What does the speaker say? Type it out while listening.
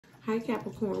Hi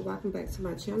Capricorn, welcome back to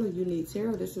my channel. You Need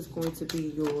Tarot. This is going to be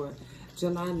your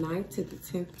July 9th to the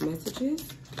 10th messages.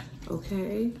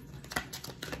 Okay.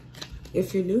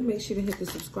 If you're new, make sure to hit the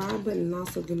subscribe button and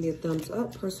also give me a thumbs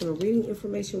up. Personal reading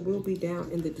information will be down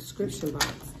in the description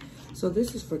box. So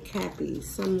this is for Cappy,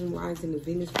 Sun, Rising, and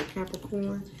Venus for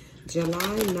Capricorn. July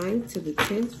 9th to the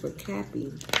 10th for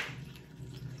Cappy.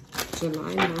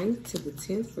 July 9th to the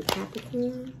 10th for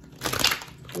Capricorn.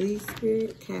 Please,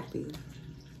 Spirit, Cappy.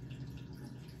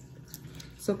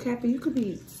 So, Cappy, you could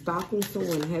be stalking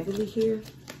someone heavily here.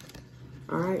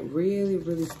 All right, really,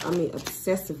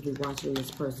 obsessively watching this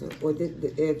person. Or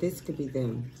this could be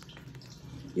them.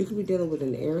 You could be dealing with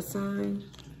an air sign.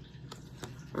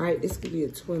 All right, this could be a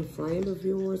twin flame of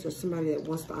yours or somebody that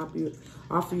wants to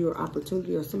offer you an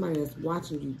opportunity or somebody that's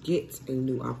watching you get a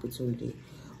new opportunity.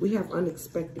 We have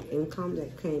unexpected income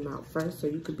that came out first. So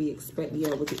you could be expecting,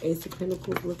 yeah, with the Ace of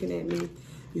Pentacles looking at me,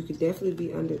 you could definitely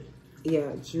be under,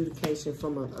 yeah, adjudication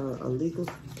from a legal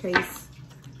case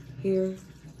here.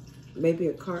 Maybe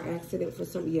a car accident for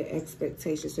some of your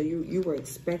expectations. So you were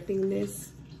expecting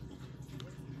this,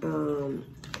 and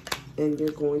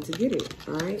you're going to get it,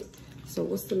 all right? So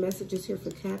what's the messages here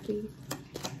for Cappy?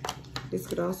 This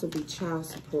could also be child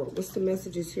support. What's the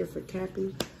messages here for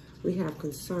Cappy? We have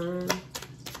concern.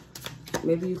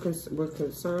 Maybe you were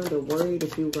concerned or worried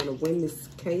if you were going to win this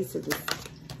case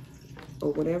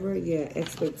or whatever. Yeah,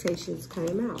 expectations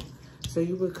came out. So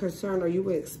you were concerned or you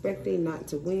were expecting not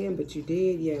to win, but you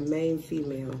did. Yeah, main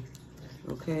female.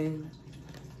 Okay.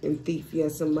 And thief. Yeah,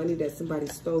 some money that somebody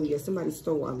stole. Yeah, somebody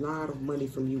stole a lot of money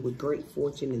from you with great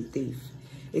fortune and thief.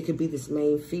 It could be this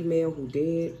main female who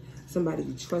did. Somebody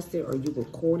you trusted or you were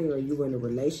courting or you were in a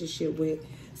relationship with.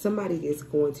 Somebody is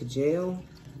going to jail.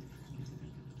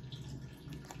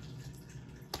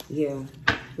 Yeah,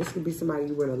 this could be somebody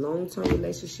you were in a long-term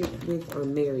relationship with or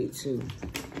married to.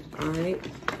 All right.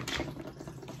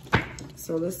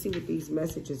 So let's see what these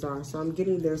messages are. So I'm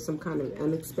getting there's some kind of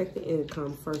unexpected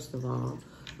income, first of all.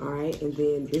 All right. And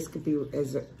then this could be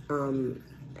as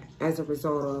a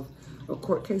result of a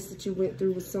court case that you went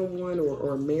through with someone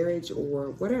or marriage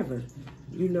or whatever.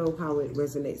 You know how it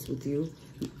resonates with you.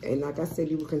 And like I said,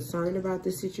 you were concerned about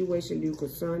this situation. You were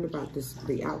concerned about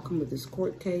the outcome of this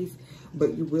court case.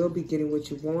 But you will be getting what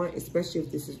you want, especially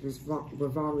if this is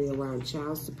revolving around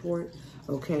child support,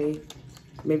 okay?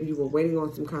 Maybe you were waiting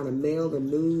on some kind of mail or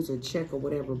news or check or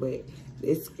whatever, but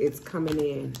it's coming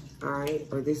in, all right?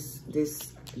 Or this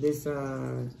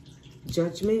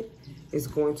judgment is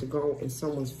going to go in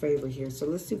someone's favor here. So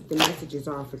let's see what the messages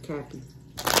are for Cappy.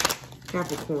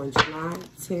 Capricorn, July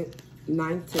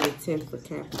 9th to the 10th for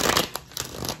Cappy.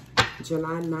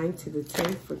 July 9th to the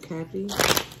 10th for Cappy.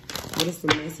 What is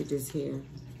the messages here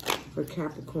for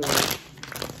Capricorn?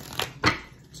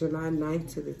 July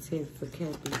 9th to the 10th for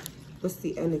Cappy. What's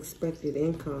the unexpected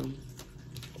income?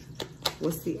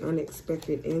 What's the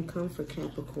unexpected income for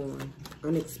Capricorn?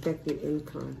 Unexpected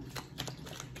income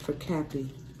for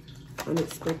Cappy.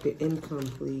 Unexpected income,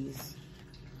 please.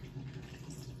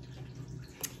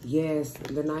 Yes,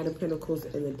 the Knight of Pentacles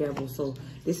and the Devil. So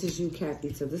this is you,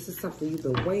 Cappy. So this is something you've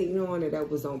been waiting on that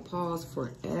was on pause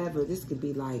forever. This could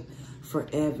be like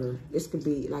forever. This could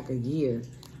be like a year.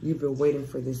 You've been waiting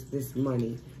for this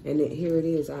money. And here it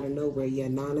is out of nowhere. Yeah,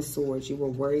 Nine of Swords. You were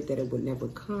worried that it would never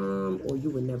come or you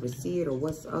would never see it or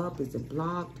what's up? Is it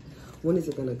blocked? When is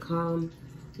it going to come?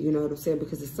 You know what I'm saying?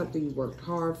 Because it's something you worked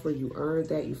hard for. You earned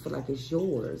that. You feel like it's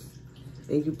yours.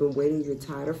 And you've been waiting, you're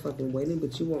tired of fucking waiting,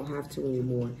 but you won't have to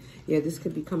anymore. Yeah, this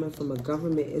could be coming from a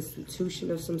government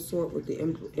institution of some sort with the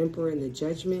Emperor and the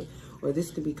Judgment. Or this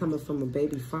could be coming from a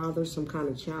baby father, some kind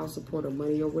of child support or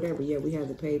money or whatever. Yeah, we have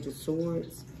the Page of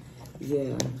Swords.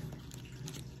 Yeah.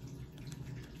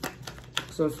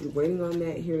 So if you're waiting on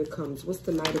that, here it comes. What's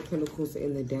the Knight of Pentacles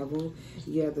and the Devil?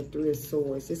 Yeah, the Three of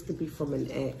Swords. This could be from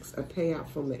an ex, a payout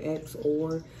from an ex,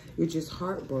 or you're just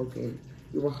heartbroken.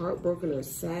 You were heartbroken or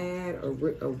sad or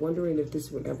wondering if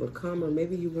this would ever come, or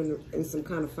maybe you were in some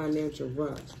kind of financial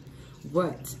rush.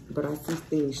 But I see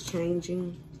things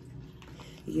changing.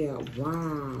 Yeah,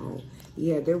 wow.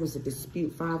 Yeah, there was a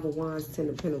dispute, Five of Wands, Ten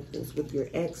of Pentacles with your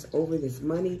ex over this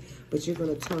money, but you're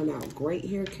going to turn out great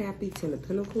here, Cappy, Ten of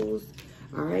Pentacles.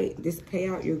 All right, this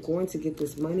payout, you're going to get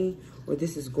this money, or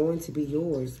this is going to be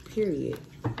yours, period.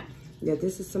 Yeah,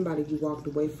 this is somebody you walked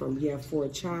away from, yeah, for a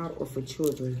child or for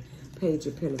children. Page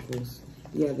of Pentacles.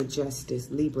 Yeah, the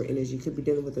Justice, Libra energy. You could be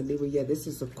dealing with a Libra. Yeah, this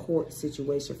is a court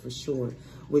situation for sure.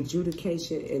 With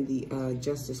adjudication and the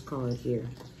Justice card here.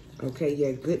 Okay,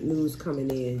 yeah, good news coming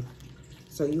in.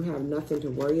 So you have nothing to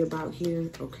worry about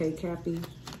here. Okay, Cappy?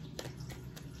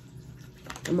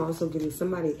 I'm also getting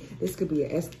somebody, this could be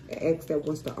an ex that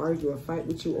wants to argue or fight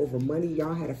with you over money.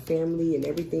 Y'all had a family and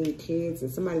everything, kids,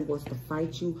 and somebody wants to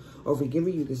fight you over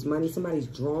giving you this money. Somebody's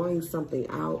drawing something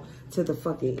out to the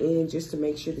fucking end just to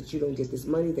make sure that you don't get this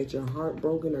money, that you're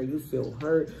heartbroken or you feel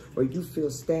hurt or you feel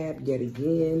stabbed yet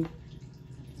again.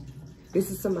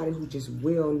 This is somebody who just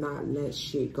will not let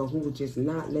shit go, who will just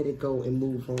not let it go and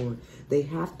move on. They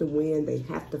have to win. They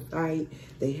have to fight.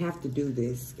 They have to do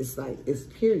this. It's like, it's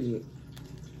period.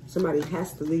 Somebody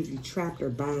has to leave you trapped or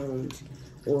bound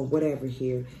or whatever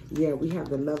here. Yeah, we have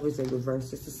the Lovers in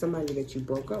reverse. This is somebody that you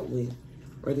broke up with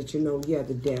or that you know, yeah,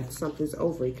 the death. Something's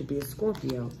over. It could be a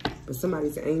Scorpio. But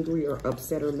somebody's angry or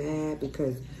upset or mad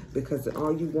because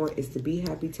all you want is to be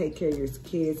happy, take care of your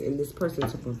kids, and this person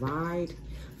to provide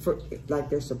for like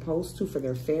they're supposed to for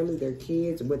their family, their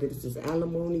kids, whether this is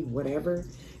alimony, whatever.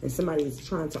 And somebody is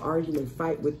trying to argue and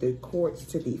fight with the courts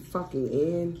to the fucking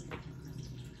end.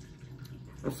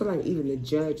 I feel like even the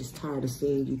judge is tired of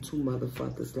seeing you two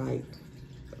motherfuckers. Like,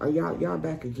 are y'all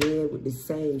back again with the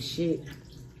same shit?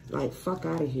 Like, fuck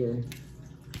out of here.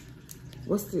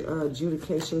 What's the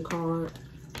adjudication card?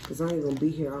 Because I ain't gonna be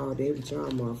here all day with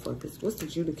y'all motherfuckers. What's the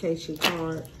adjudication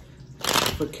card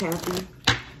for Cappy?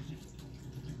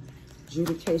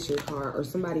 Adjudication card. Or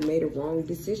somebody made a wrong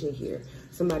decision here.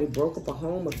 Somebody broke up a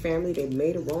home, a family. They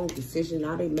made a wrong decision.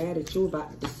 Now they mad at you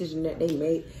about the decision that they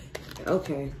made.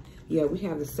 Okay. Yeah, we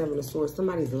have the Seven of Swords.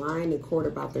 Somebody's lying in court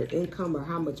about their income or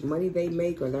how much money they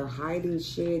make, or they're hiding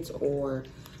shit or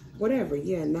whatever.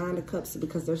 Yeah, Nine of Cups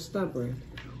because they're stubborn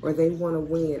or they want to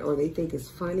win or they think it's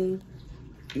funny.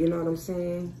 You know what I'm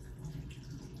saying?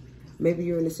 Maybe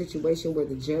you're in a situation where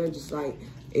the judge is like,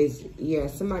 yeah,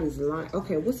 somebody's lying.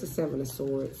 Okay, what's the Seven of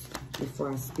Swords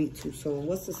before I speak too soon?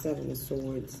 What's the Seven of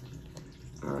Swords?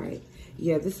 All right.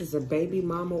 Yeah, this is a baby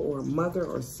mama or a mother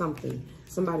or something.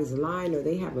 Somebody's lying or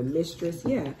they have a mistress.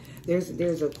 Yeah,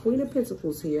 there's a Queen of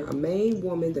Pentacles here, a main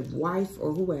woman, the wife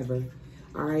or whoever.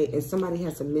 All right, and somebody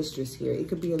has a mistress here. It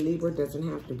could be a Libra, doesn't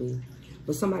have to be.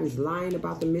 But somebody's lying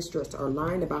about the mistress or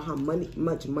lying about how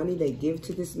much money they give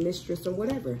to this mistress or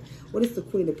whatever. What is the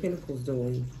Queen of Pentacles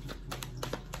doing?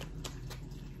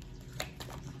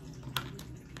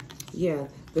 Yeah,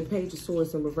 the Page of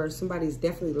Swords in reverse. Somebody's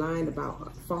definitely lying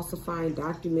about falsifying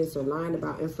documents or lying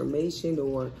about information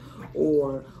or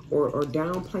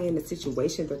downplaying the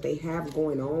situation that they have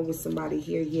going on with somebody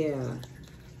here. Yeah.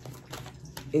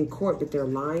 In court, but they're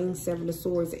lying. Seven of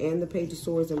Swords and the Page of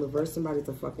Swords in reverse. Somebody's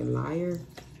a fucking liar.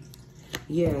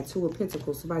 Yeah, Two of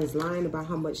Pentacles. Somebody's lying about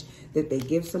how much that they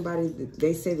give somebody.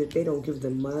 They say that they don't give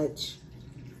them much.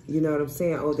 You know what I'm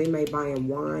saying? Oh, they may buy them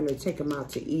wine or take them out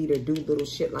to eat or do little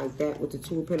shit like that with the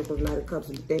Two of Pentacles, Knight of Cups,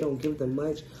 but they don't give them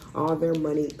much. All their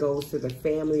money goes to the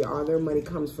family. All their money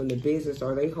comes from the business,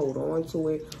 or they hold on to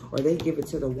it, or they give it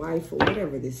to the wife or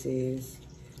whatever this is.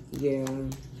 Yeah.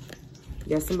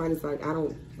 Yeah, somebody's like, I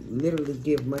don't literally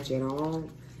give much at all.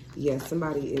 Yeah,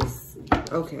 somebody is,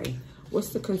 okay. What's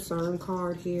the concern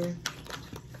card here?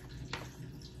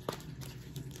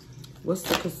 What's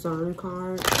the concern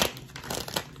card?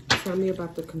 Tell me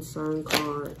about the concern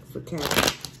card for Cap.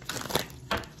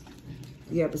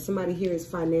 Yeah, but somebody here is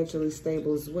financially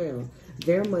stable as well.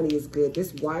 Their money is good.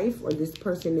 This wife or this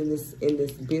person in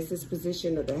this business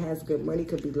position or that has good money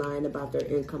could be lying about their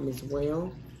income as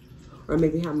well. Or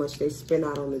maybe how much they spend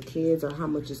out on the kids or how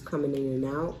much is coming in and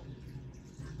out.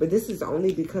 But this is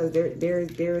only because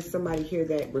there is somebody here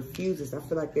that refuses. I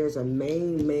feel like there's a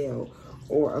main male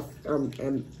or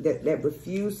that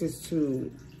refuses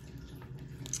to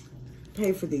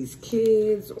pay for these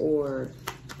kids or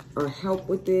help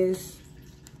with this.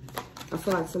 I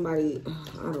feel like somebody,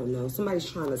 I don't know, somebody's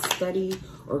trying to study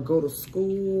or go to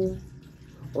school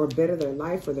or better their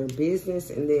life or their business,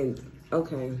 and then,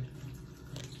 okay.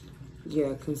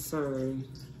 Yeah, concern.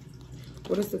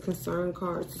 What is the concern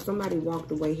card? So somebody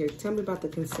walked away here. Tell me about the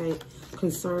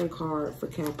concern card for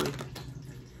Cappy.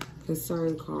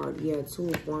 Concern card. Yeah, Two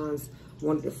of Wands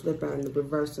wanted to flip out in the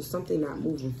reverse. So something not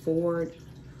moving forward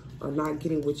or not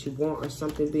getting what you want or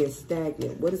something being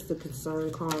stagnant. What is the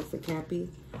concern card for Cappy?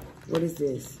 What is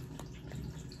this?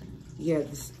 Yeah,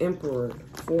 this Emperor.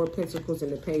 Four of Pentacles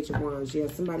and the Page of Wands. Yeah,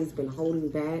 somebody's been holding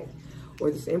back. Or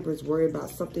this Empress worried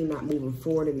about something not moving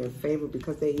forward in their favor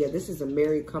because this is a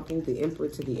married couple, the Emperor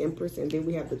to the Empress, and then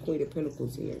we have the Queen of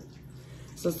Pentacles here.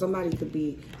 So somebody could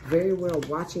be very well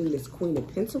watching this Queen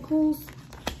of Pentacles,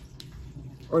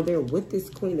 or they're with this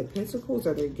Queen of Pentacles,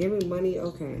 or they're giving money.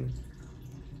 Okay.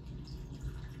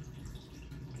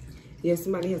 Yeah,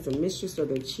 somebody has a mistress, or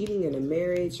they're cheating in a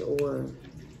marriage, or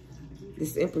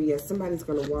this Emperor, somebody's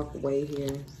going to walk away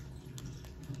here.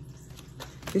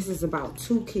 This is about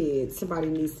 2 kids. Somebody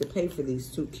needs to pay for these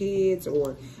 2 kids,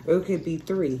 or it could be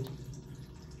 3.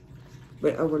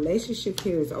 But a relationship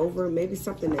here is over. Maybe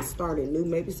something that started new.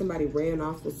 Maybe somebody ran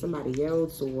off with somebody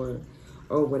else or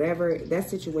whatever. That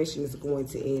situation is going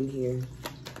to end here.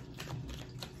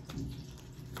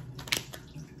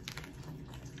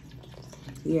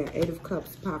 Yeah, 8 of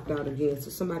Cups popped out again. So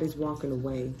somebody's walking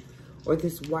away. Or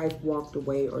this wife walked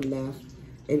away or left.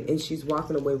 And she's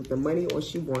walking away with the money, or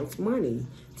she wants money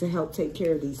to help take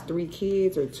care of these 3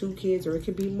 kids or 2 kids, or it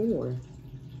could be more.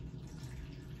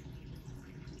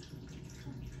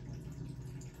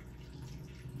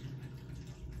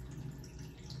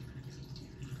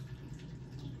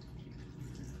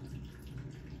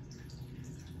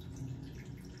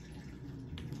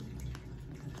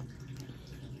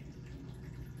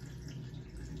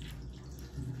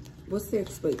 What's the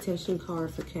expectation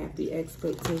card for Cappy?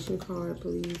 Expectation card,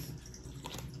 please.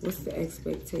 What's the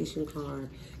expectation card?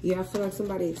 Yeah, I feel like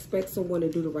somebody expects someone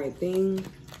to do the right thing.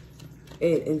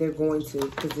 And they're going to,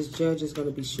 because this judge is going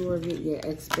to be sure of it. Yeah,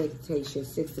 expectation,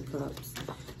 6 of Cups.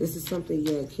 This is something,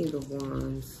 yeah, King of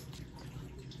Wands.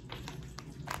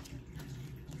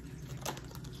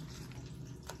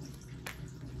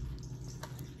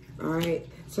 All right.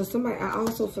 So somebody, I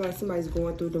also feel like somebody's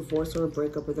going through divorce or a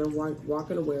breakup, or they're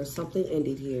walking away, or something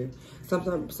ended here.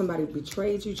 Somebody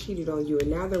betrayed you, cheated on you, and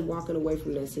now they're walking away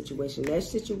from that situation. That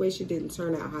situation didn't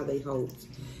turn out how they hoped.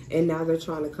 And now they're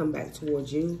trying to come back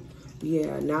towards you.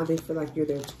 Yeah, now they feel like you're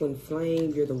their twin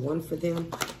flame. You're the one for them.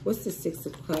 What's the 6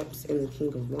 of Cups and the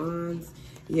King of Wands?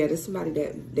 Yeah, there's somebody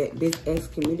that this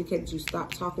excommunicated you,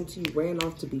 stopped talking to you, ran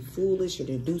off to be foolish or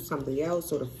to do something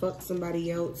else or to fuck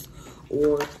somebody else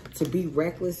or to be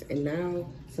reckless. And now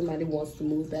somebody wants to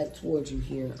move back towards you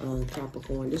here,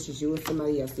 Capricorn. This is you and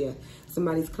somebody else. Yeah,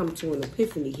 somebody's come to an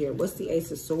epiphany here. What's the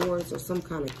Ace of Swords or some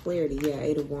kind of clarity? Yeah,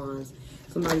 8 of Wands.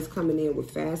 Somebody's coming in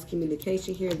with fast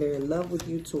communication here. They're in love with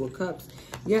you, 2 of Cups.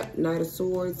 Yep, Knight of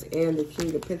Swords and the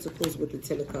King of Pentacles with the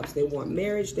 10 of Cups. They want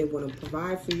marriage. They want to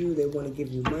provide for you. They want to give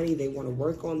you money. They want to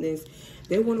work on this.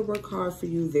 They want to work hard for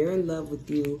you. They're in love with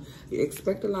you. You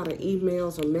expect a lot of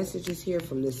emails or messages here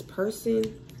from this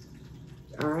person.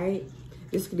 All right.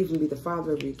 This could even be the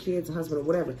father of your kids, husband, or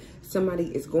whatever. Somebody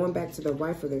is going back to their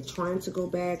wife, or they're trying to go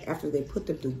back after they put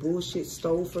them through bullshit,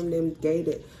 stole from them,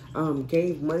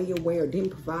 gave money away, or didn't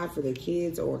provide for their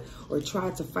kids, or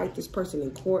tried to fight this person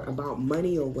in court about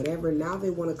money or whatever. Now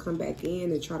they want to come back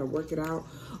in and try to work it out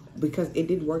because it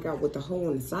didn't work out with the hoe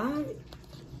on the side.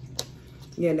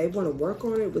 Yeah, they want to work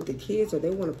on it with the kids, or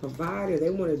they want to provide, or they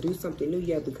want to do something new.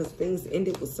 Yeah, because things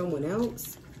ended with someone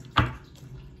else.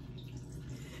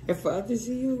 And for others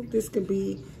of you, this could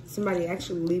be somebody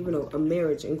actually leaving a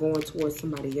marriage and going towards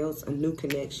somebody else, a new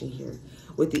connection here.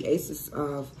 With the Aces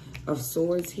of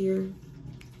Swords here.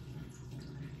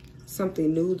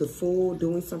 Something new, the Fool,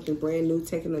 doing something brand new,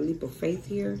 taking a leap of faith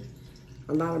here.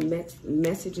 A lot of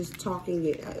messages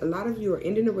talking. A lot of you are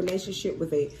ending a relationship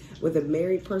with a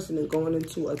married person and going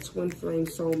into a twin flame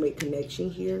soulmate connection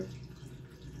here.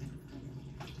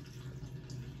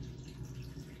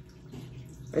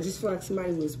 I just feel like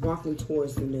somebody was walking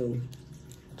towards the new,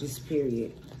 just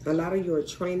period. A lot of you are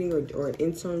training or an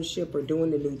internship or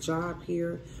doing a new job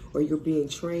here, or you're being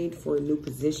trained for a new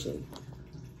position.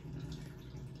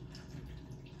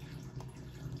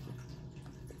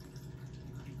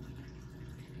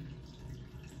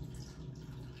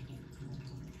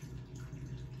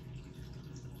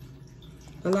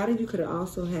 A lot of you could have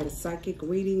also had a psychic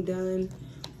reading done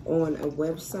on a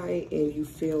website and you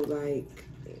feel like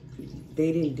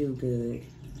they didn't do good,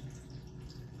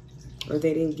 or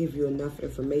they didn't give you enough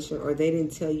information, or they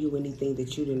didn't tell you anything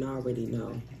that you didn't already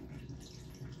know.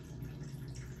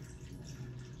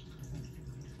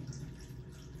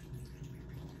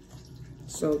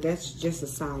 So that's just a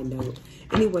side note.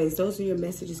 Anyways, those are your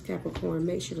messages, Capricorn.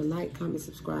 Make sure to like, comment,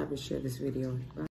 subscribe, and share this video. Bye.